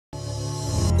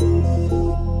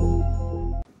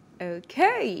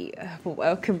Okay,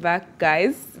 welcome back,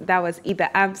 guys. That was Either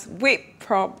Amps with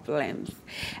Problems,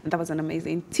 and that was an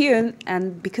amazing tune.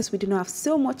 And because we do not have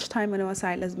so much time on our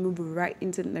side, let's move right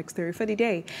into the next story for the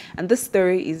day. And this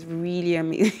story is really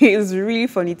amazing. It's really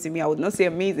funny to me. I would not say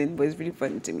amazing, but it's really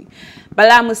funny to me.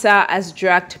 Bala Musa has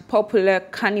dragged popular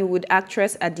Kannywood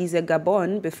actress Hadiza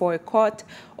Gabon before a court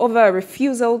over a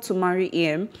refusal to marry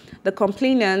him. The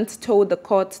complainant told the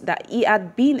court that he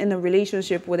had been in a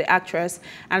relationship with the actress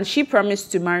and she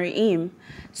promised to marry him.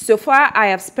 So far, I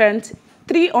have spent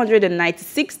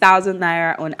 396,000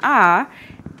 naira on her.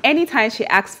 Anytime she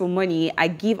asks for money, I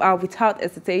give her without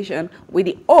hesitation with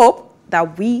the hope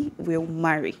that we will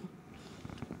marry.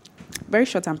 Very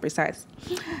short and precise.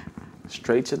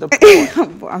 Straight to the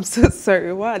point. I'm so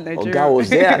sorry. What? Oga, was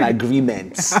there an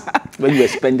agreement when you were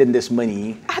spending this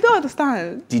money? I don't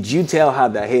understand. Did you tell her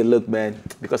that, hey, look, man,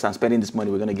 because I'm spending this money,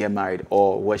 we're going to get married?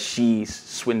 Or was she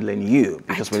swindling you?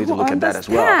 Because we need to look at that as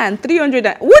well.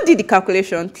 300. What did the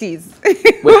calculation, please?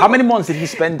 Wait, how many months did he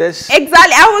spend this?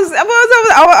 Exactly.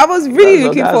 I was really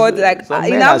looking forward to, like, some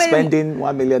men are spending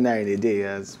 1 million naira in a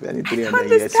day. Spending 300. I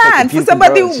understand. For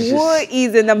somebody who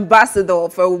is an ambassador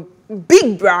for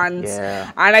big brands,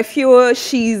 yeah. And I feel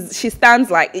she stands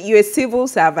like you're a civil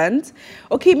servant.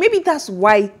 Okay, maybe that's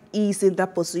why he's in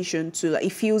that position to, like, he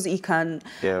feels he can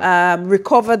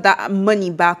recover that money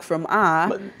back from her.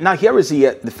 But now here is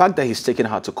the fact that he's taking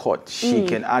her to court. He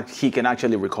can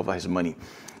actually recover his money.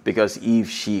 Because if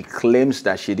she claims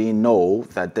that she didn't know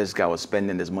that this guy was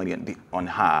spending this money on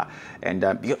her, and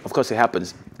of course it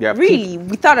happens. Really,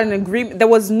 without an agreement, there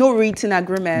was no written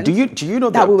agreement. Do you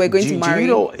know that we were going to marry? Do you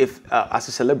know if as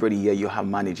a celebrity, you have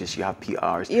managers, you have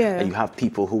PRs, and you have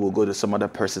people who will go to some other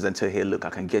persons and tell, hey, look, I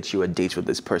can get you a date with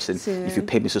this person. If you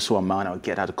pay me so amount, I'll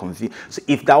get out of convenience. So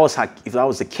if that was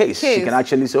the case, she can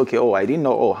actually say, okay, oh, I didn't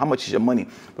know. Oh, how much is your money?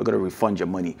 We're going to refund your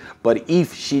money. But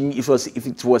if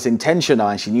it was intentional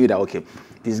and she knew that, okay,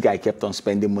 this guy kept on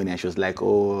spending money and she was like,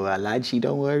 oh, Alaji,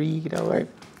 don't worry.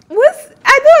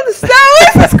 I don't understand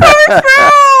where this is coming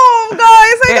from,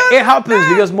 guys. It happens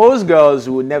because most girls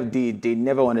who they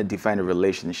never want to define a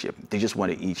relationship. They just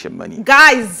want to eat your money.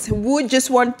 Guys would just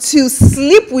want to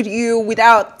sleep with you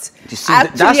without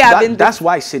having. That's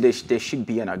why I say there should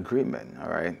be an agreement. All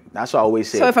right, that's what I always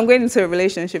say. So if I'm going into a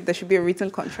relationship, there should be a written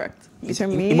contract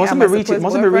between me. It mustn't be written. It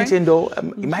mustn't be written though.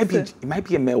 It might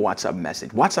be a mere WhatsApp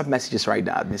message. WhatsApp messages right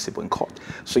now admissible in court,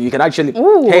 so you can actually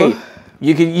hey.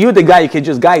 You're the guy, you can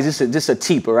just, guys, this is a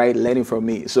tip, all right, learning from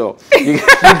me. So you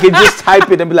can just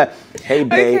type it and be like, hey,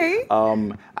 babe,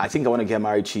 I think I want to get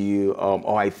married to you,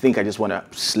 or I think I just want to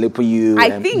sleep with you.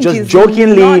 Just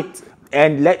jokingly,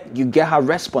 and let you get her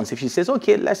response. If she says,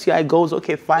 okay, let's see how it goes,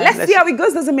 okay, fine. Let's see how it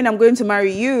goes doesn't mean I'm going to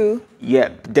marry you. Yeah,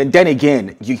 then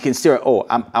again, you can still,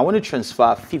 I want to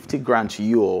transfer 50 grand to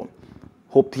you,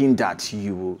 hoping that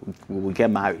you will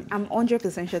get married. I'm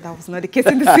 100% sure that was not the case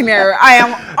in this scenario. I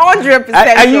am 100% sure.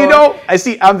 And you know,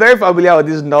 I'm very familiar with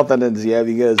these Northerners here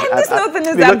because... And these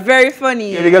Northerners are very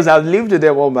funny. Yeah, because I've lived with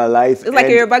them all my life. It's like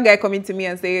a Yoruba guy coming to me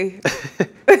and say...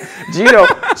 Do you know?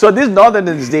 So these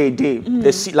Northerners,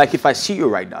 they see, like if I see you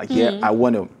right now,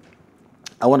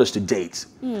 I want us to date.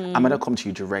 I'm going to come to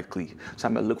you directly. So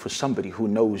I'm going to look for somebody who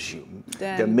knows you.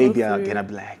 Then maybe I'll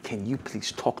be like, can you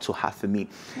please talk to her for me?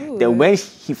 Ooh. Then when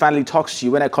he finally talks to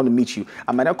you, when I come to meet you,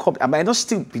 I might not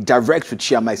still be direct with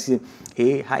you. I might say,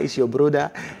 hey, how is your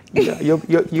brother?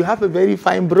 You have a very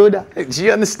fine brother. Do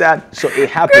you understand? So it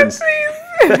happens.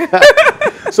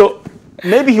 So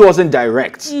maybe he wasn't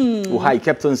direct. He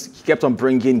kept on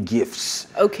bringing gifts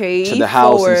to the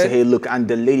house and say, hey, look, and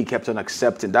the lady kept on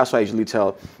accepting. That's why I usually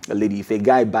tell a lady, if a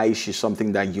guy buys you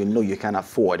something that you know you can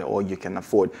afford or you can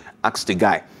afford, ask the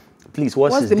guy, please,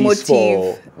 what's the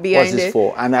motive behind it?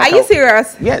 And are you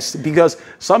serious? Yes, because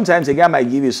sometimes a guy might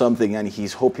give you something and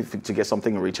he's hoping to get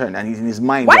something in return, and he's in his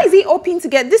mind. Why is he hoping to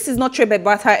get? This is not Trey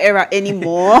Bata era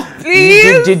anymore.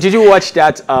 Please. Did you watch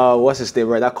that? What's his name?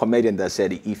 That comedian that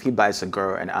said if he buys a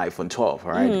girl an iPhone 12,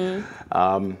 right?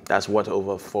 That's worth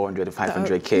over 400 to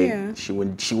 500K. Yeah.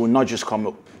 She will not just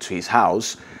come to his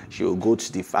house. She will go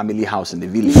to the family house in the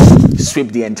village,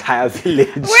 sweep the entire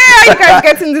village. Where are you guys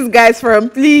getting these guys from,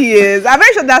 please? I'm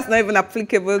very sure that's not even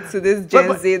applicable to these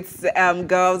Gen Z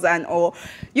girls and all.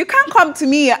 You can't come to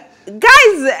me.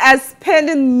 Guys are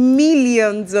spending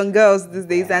millions on girls these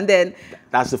days, and then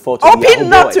that's the fault of hoping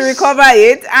not to recover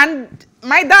it. And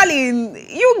my darling,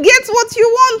 you get what you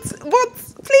want,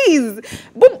 but please.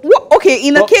 But okay,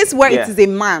 in a case where it is a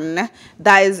man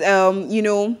that is,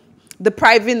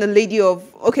 depriving the lady of,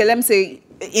 okay, let me say,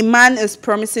 a man is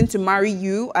promising to marry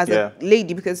you as a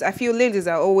lady, because I feel ladies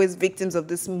are always victims of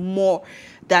this more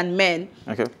than men.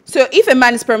 Okay. So if a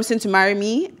man is promising to marry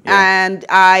me and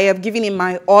I have given him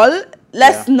my all,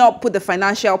 let's not put the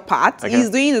financial part. He's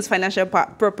doing his financial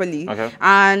part properly. Okay.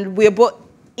 And we're both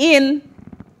in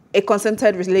a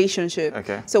consented relationship.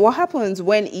 Okay. So what happens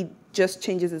when he just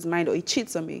changes his mind or he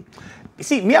cheats on me? You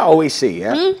see, me, I always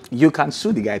say, you can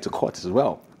sue the guy to court as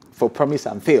well for promise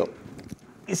and fail.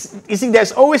 You see,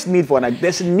 there's always need for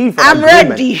there's a need for I'm agreement.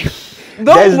 ready.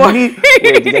 Don't worry.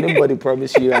 Wait, did anybody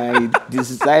promise you and he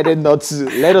decided not to?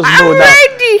 Let us know I'm now.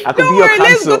 ready. I could Don't be your worry,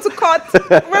 let's counsel. go to court.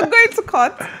 We're going to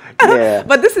court. Yeah.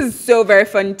 But this is so very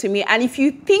funny to me. And if you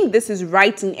think this is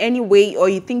right in any way or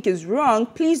you think it's wrong,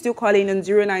 please do call in on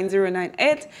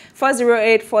 09098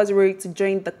 408 408 to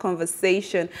join the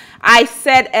conversation. I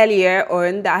said earlier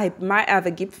on that I might have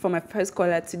a gift for my first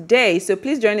caller today. So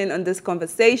please join in on this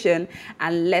conversation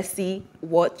and let's see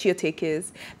what your take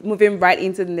is. Moving right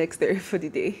into the next story for the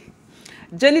day.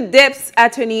 Johnny Depp's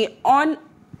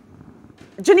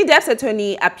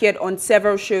attorney appeared on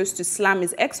several shows to slam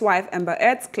his ex-wife Amber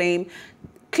Heard's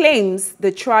claims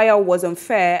the trial was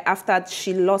unfair after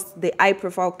she lost the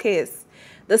high-profile case.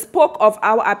 They spoke of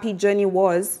how happy Johnny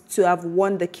was to have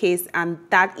won the case and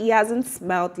that he hasn't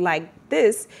smelled like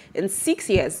this in 6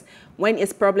 years when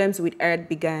his problems with Heard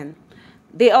began.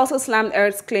 They also slammed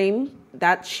Heard's claim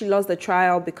that she lost the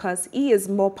trial because he is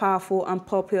more powerful and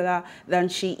popular than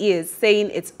she is, saying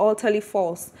it's utterly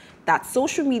false, that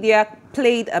social media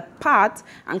played a part,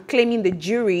 and claiming the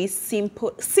jury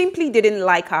simply didn't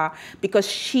like her because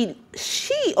she,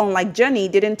 unlike Johnny,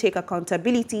 didn't take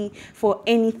accountability for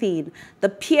anything. The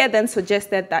peer then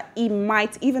suggested that he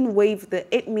might even waive the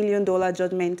 $8 million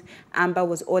judgment Amber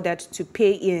was ordered to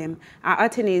pay him. Our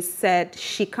attorney said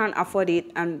she can't afford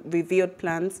it and revealed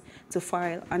plans to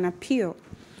file an appeal.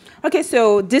 Okay,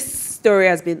 so this story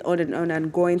has been on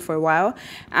and going for a while,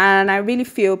 and I really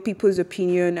feel people's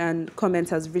opinion and comments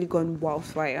has really gone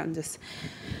wildfire on this.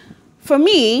 For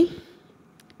me,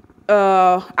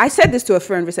 I said this to a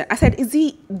friend recently. I said,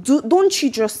 don't you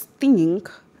just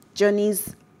think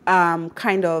Johnny's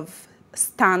kind of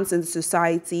stance in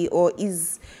society or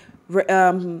his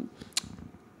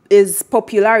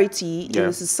popularity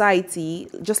in society,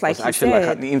 just like you said,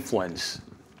 like an influence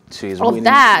to his of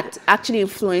that actually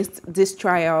influenced this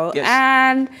trial. Yes.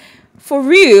 And for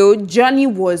real, Johnny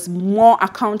was more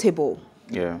accountable.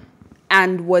 Yeah.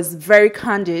 And was very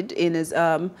candid in his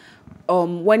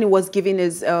when he was giving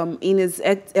his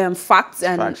facts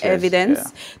and evidence.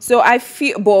 Yeah. So I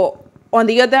feel, but on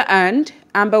the other hand,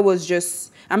 Amber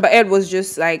Heard was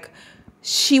just like,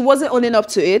 she wasn't owning up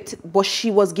to it, but she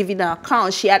was giving an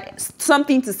account. She had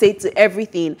something to say to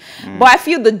everything. But I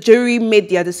feel the jury made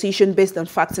their decision based on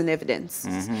facts and evidence.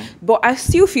 But I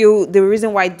still feel the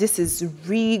reason why this is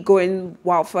really going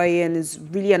wildfire and is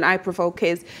really an high-profile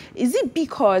case, is it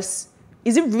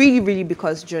really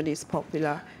because Johnny is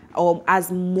popular or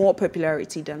has more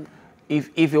popularity than... If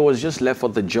it was just left for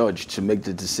the judge to make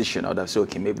the decision, I'd have said,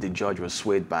 okay, maybe the judge was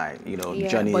swayed by,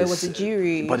 Johnny's... but it was a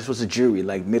jury. But it was a jury,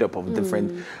 like, made up of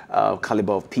different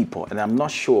caliber of people. And I'm not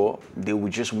sure they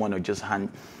would just want to just hand,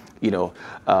 the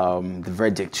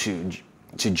verdict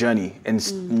to Johnny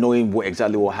and knowing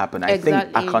exactly what happened. I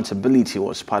think accountability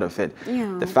was part of it.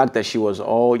 Yeah. The fact that she was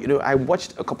all... I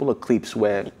watched a couple of clips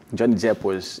where Johnny Depp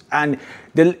was... And,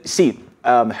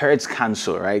 Heard's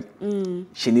counsel, right?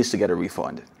 She needs to get a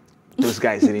refund. Those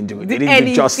guys didn't do it. They didn't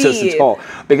do justice at all.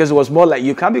 Because it was more like,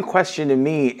 you can't be questioning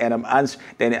me and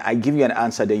then I give you an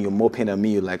answer, then you're moping at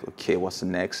me. You're like, okay, what's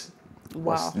next? Wow.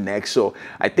 What's next? So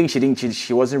I think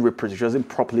she wasn't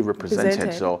properly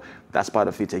represented. So that's part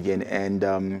of it again.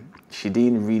 And she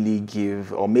didn't really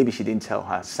give, or maybe she didn't tell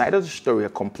her side of the story, a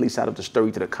complete side of the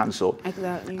story to the counsel.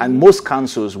 Exactly. And most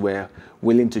counsels were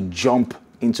willing to jump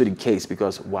into the case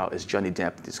because, wow, it's Johnny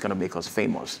Depp. It's going to make us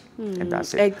famous. And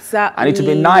that's it. Exactly. And it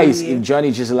would be nice if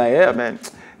Johnny just like, yeah, man,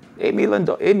 $8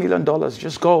 million,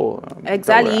 just go.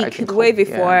 Exactly. He could wait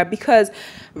before because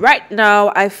right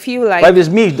now I feel like... But if it's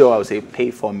me, though, I would say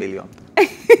pay $4 million.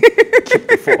 Keep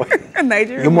the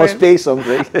 $4. You must pay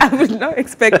something. I would not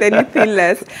expect anything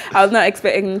less. I would not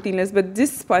expect anything less. But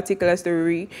this particular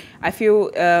story, I feel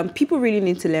people really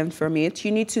need to learn from it.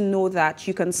 You need to know that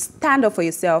you can stand up for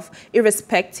yourself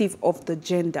irrespective of the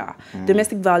gender.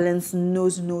 Domestic violence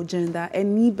knows no gender.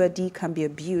 Anybody can be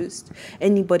abused.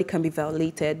 Anybody can be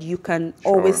violated. You can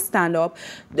always stand up.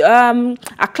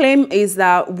 A claim is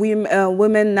that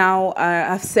women now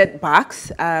have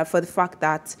setbacks for the fact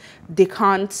that they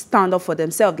can't stand up for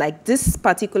themselves. Like this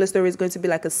particular story is going to be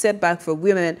like a setback for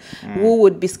women who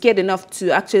would be scared enough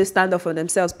to actually stand up for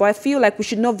themselves. But I feel like we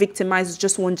should not victimize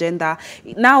just one gender.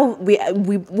 Now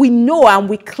we know and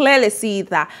we clearly see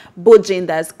that both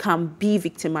genders can be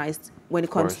victimized when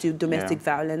it comes to domestic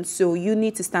violence. So you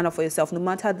need to stand up for yourself, no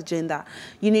matter the gender.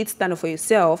 You need to stand up for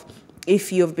yourself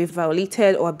if you've been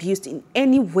violated or abused in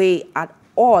any way at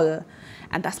all.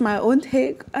 And that's my own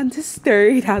take on this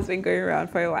story. It has been going around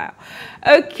for a while.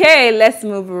 Okay, let's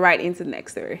move right into the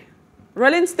next story.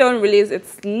 Rolling Stone released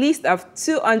its list of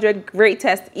 200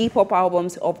 greatest hip-hop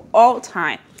albums of all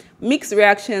time. Mixed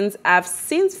reactions have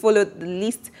since followed the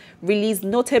list release,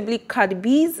 notably Cardi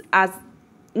B's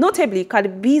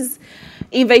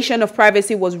Invasion of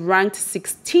Privacy was ranked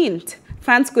 16th.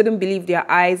 Fans couldn't believe their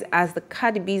eyes as the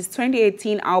Cardi B's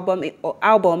 2018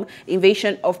 album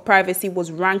Invasion of Privacy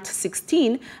was ranked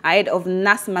 16 ahead of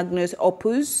Nas Magnus'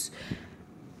 opus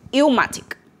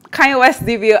Illmatic. Kanye West's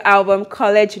debut album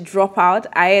College Dropout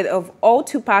ahead of all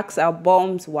Tupac's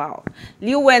albums. Wow.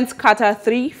 Lil Wayne's Carter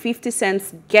 3, 50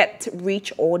 Cent's Get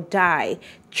Rich or Die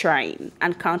Trying,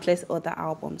 and countless other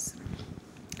albums.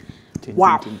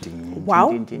 Wow.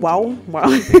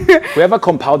 Whoever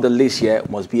compiled the list here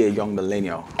must be a young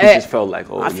millennial who just felt like,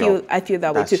 oh, I feel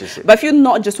that way too. But I feel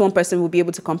not just one person will be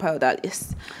able to compile that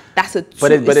list. That's a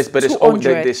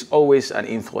there's always an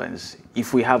influence.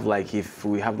 If we have like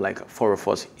 4 of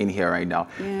us in here right now,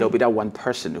 there'll be that one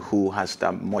person who has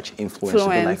that much influence to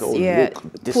be like, oh, look,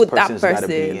 this person's gotta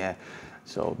be here.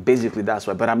 So basically that's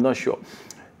why, but I'm not sure.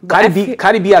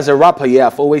 Cardi B as a rapper,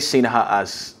 I've always seen her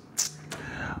as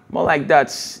more like that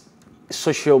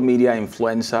social media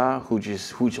influencer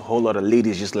who a whole lot of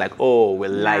ladies just like, oh, we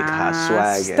like her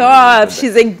swag. Stop.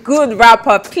 She's a good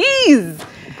rapper, please.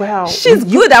 Well, she's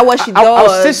good at what she does. I'll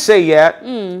still say,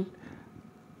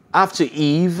 after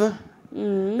Eve,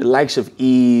 the likes of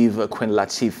Eve, Queen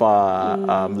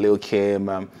Latifah, Lil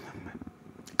Kim,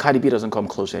 Cardi B doesn't come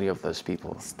close to any of those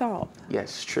people. Stop.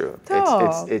 Yes, true.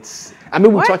 Stop. It's I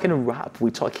mean, we're talking rap. We're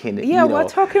talking, we're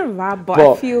talking rap, but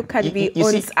I feel Cardi B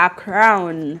owns a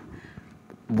crown.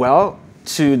 Well,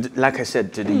 like I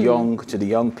said, to the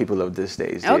young people of these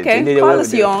days. Okay, call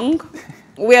us young.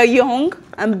 We're young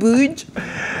and bouge.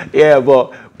 Yeah,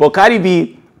 but Cardi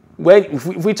B,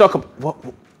 if we talk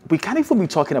about we can't even be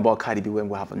talking about Cardi B when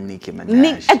we have a Nicki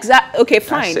Minaj. Exactly. Okay,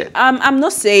 fine. I'm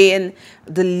not saying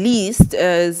the list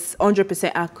is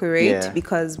 100% accurate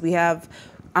because we have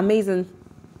amazing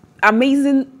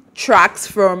tracks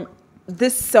from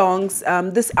these songs,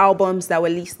 these albums that were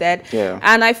listed. Yeah.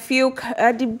 And I feel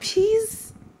Cardi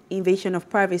B's Invasion of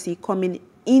Privacy coming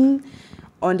in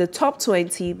on the top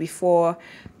 20 before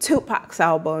Tupac's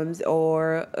albums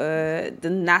or the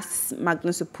Nas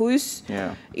Magnus opus,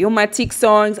 Illmatic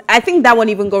songs. I think that one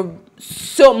even got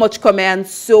so much comment,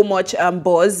 so much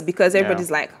buzz because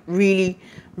everybody's like, really,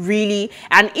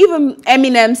 and even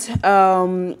Eminem's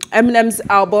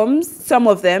albums, some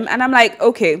of them, and I'm like,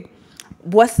 okay,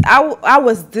 how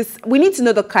was this? We need to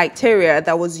know the criteria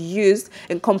that was used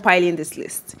in compiling this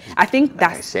list. I think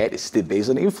that's... Like I said, it's still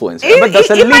based on influence. It might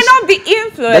not be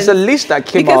influence. There's a list that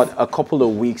came out a couple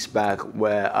of weeks back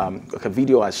where, like a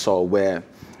video I saw where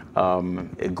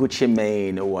Gucci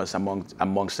Mane was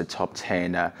amongst the top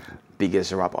 10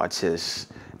 biggest rap artists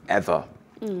ever.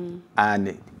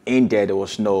 And in there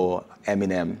was no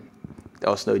Eminem,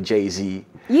 there was no Jay-Z.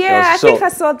 Yeah, I think I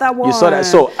saw that one. You saw that?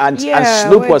 So, and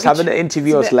Snoop was having an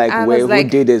interview. I was like, who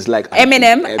did this? Like,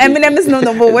 Eminem is no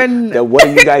number one. What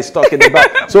are you guys talking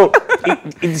about? So,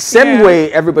 in the same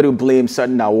way, everybody will blame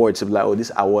certain awards. Like, oh,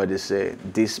 this award is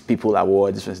this people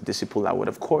award, this people award.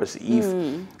 Of course, if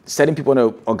certain people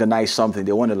want to organize something,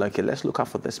 they want to like, let's look out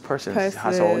for this person.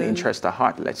 Has our own interest at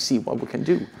heart. Let's see what we can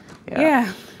do.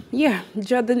 Yeah,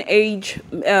 Jordan age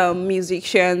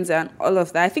musicians and all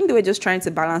of that. I think they were just trying to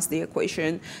balance the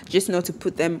equation, just not to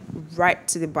put them right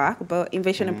to the back. But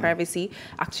Invasion of Privacy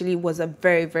actually was a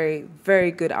very, very,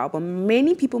 very good album.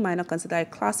 Many people might not consider it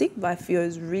a classic, but I feel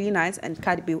it's really nice, and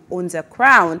Cardi B owns a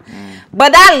crown.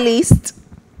 But at least,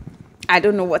 I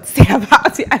don't know what to say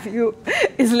about it. I feel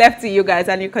it's left to you guys,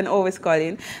 and you can always call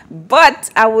in. But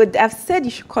I would have said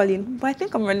you should call in, but I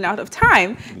think I'm running out of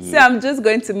time. So I'm just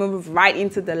going to move right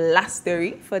into the last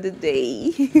story for the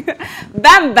day.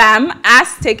 Bam Bam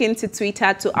has taken to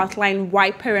Twitter to outline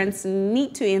why parents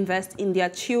need to invest in their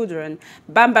children.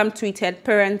 Bam Bam tweeted,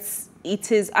 "Parents,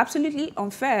 it is absolutely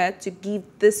unfair to give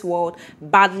this world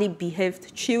badly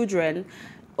behaved children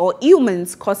or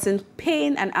humans causing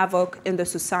pain and havoc in the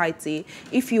society.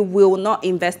 If you will not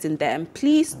invest in them,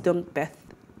 please don't birth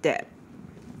them."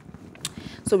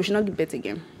 So we should not give birth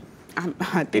again.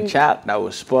 The child that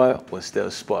was spoiled was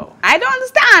still spoiled. I don't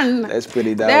understand. Let's put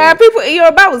it that There way. are people in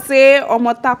Yoruba who say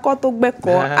omotako to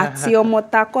gbeko ati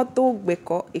omotako to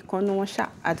gbeko ikonu won sha.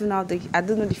 I don't know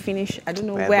the finish. I don't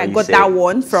know where I got that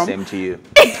one from. Same to you.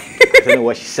 I don't know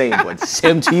what she's saying, but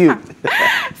same to you.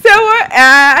 So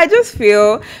I just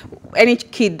feel any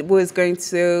kid who is going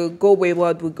to go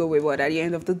wayward will go wayward. At the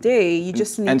end of the day, you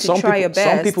just need to try your best.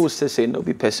 Some people still say, no,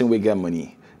 be person will get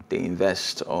money. They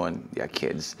invest on their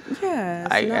kids. Yes,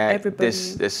 not everybody.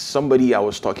 There's somebody I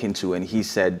was talking to, and he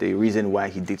said the reason why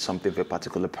he did something for a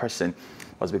particular person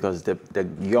was because the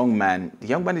young man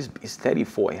is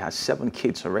 34. He has 7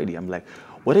 kids already. I'm like,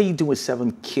 what are you doing with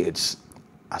 7 kids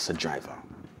as a driver?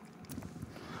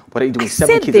 What are you doing with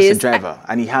 7 kids as a driver?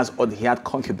 And he had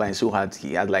concubines who had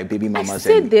like baby mamas. I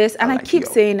said this, and I keep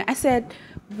saying, I said,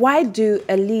 why do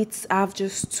elites have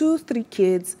just 2, 3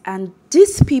 kids, and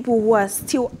these people who are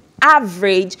still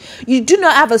average, you do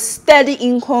not have a steady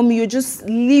income, you're just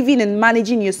living and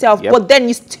managing yourself, but then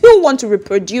you still want to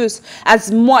reproduce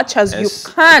as much as you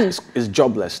can. It's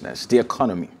joblessness, the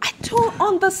economy. I don't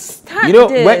understand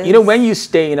this. When you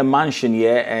stay in a mansion,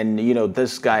 and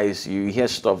this guys, you hear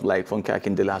stuff like Funke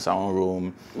Akindele has her own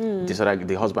room,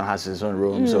 the husband has his own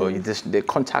room, so the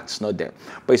contact's not there.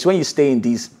 But it's when you stay in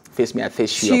these face me, I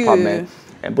face you apartment,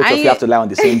 and both of you have to lie on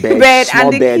the same bed, small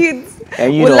and the bed, kids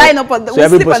and will line up on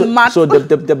sleep on mat. So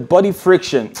the body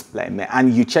friction, like man,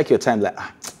 and you check your time, like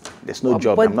there's no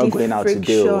job, I'm not going out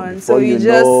today.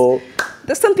 So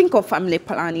there's something called family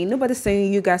planning. Nobody's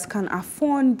saying you guys can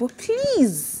afford, but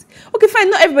please. Okay, fine,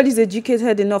 not everybody's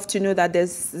educated enough to know that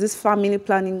there's this family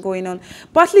planning going on,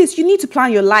 but at least you need to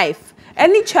plan your life.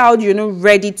 Any child you're not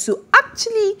ready to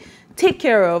actually take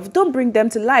care of, don't bring them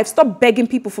to life. Stop begging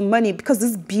people for money because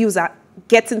these bills are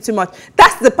getting too much.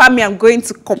 That's the part I'm going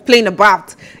to complain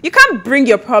about. You can't bring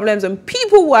your problems on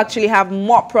people who actually have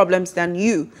more problems than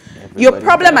you. Your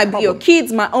problem might be your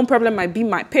kids, my own problem might be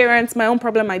my parents, my own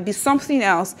problem might be something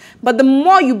else. But the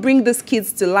more you bring these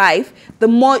kids to life, the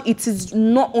more it is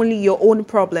not only your own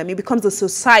problem, it becomes a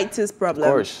society's problem.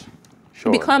 Of course.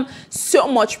 Sure. Become so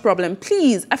much problem.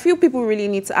 Please, I feel people really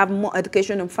need to have more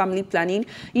education on family planning.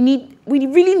 We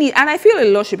really need, and I feel a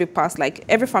law should be passed. Like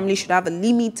every family should have a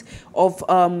limit of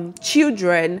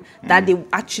children that they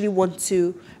actually want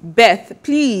to birth.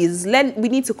 Please, we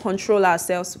need to control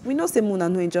ourselves. We know say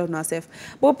Muna no enjoy ourselves,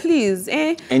 but please,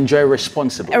 enjoy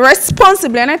responsibly.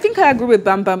 Responsibly, and I think I agree with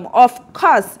Bam Bam. Of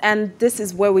course, and this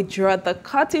is where we draw the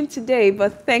curtain today.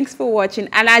 But thanks for watching.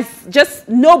 And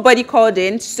nobody called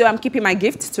in, so I'm keeping my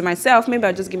gift to myself. Maybe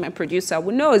I'll just give my producer.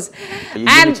 Who knows? You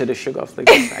give it to the sugar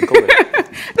flicks. I go with it.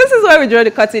 This is where we draw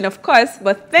the curtain, of course.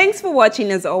 But thanks for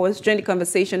watching. As always, join the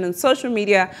conversation on social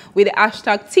media with the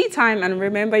hashtag TEATIME. And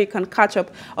remember, you can catch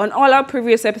up on all our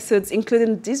previous episodes,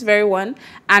 including this very one,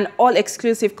 and all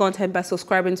exclusive content by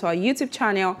subscribing to our YouTube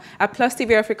channel at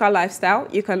PlusTvAfrica Lifestyle.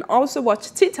 You can also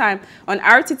watch TEATIME on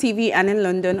RTTV and in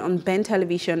London on Ben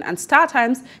Television and Star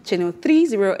Times channel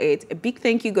 308. A big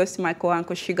thank you goes to my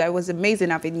co-anchor Sugar. It was amazing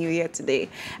having you here today.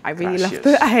 I really loved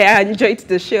it. I enjoyed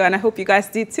the show, and I hope you guys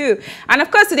did too. And of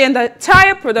course, to the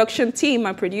entire production team,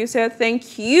 my producer,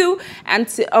 thank you. And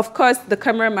to, of course, the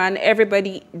cameraman,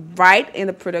 everybody right in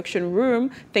the production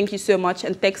room, thank you so much.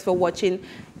 And thanks for watching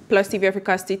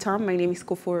PlusTvAfrica's TEATIME. My name is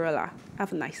Koforola.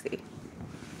 Have a nice day.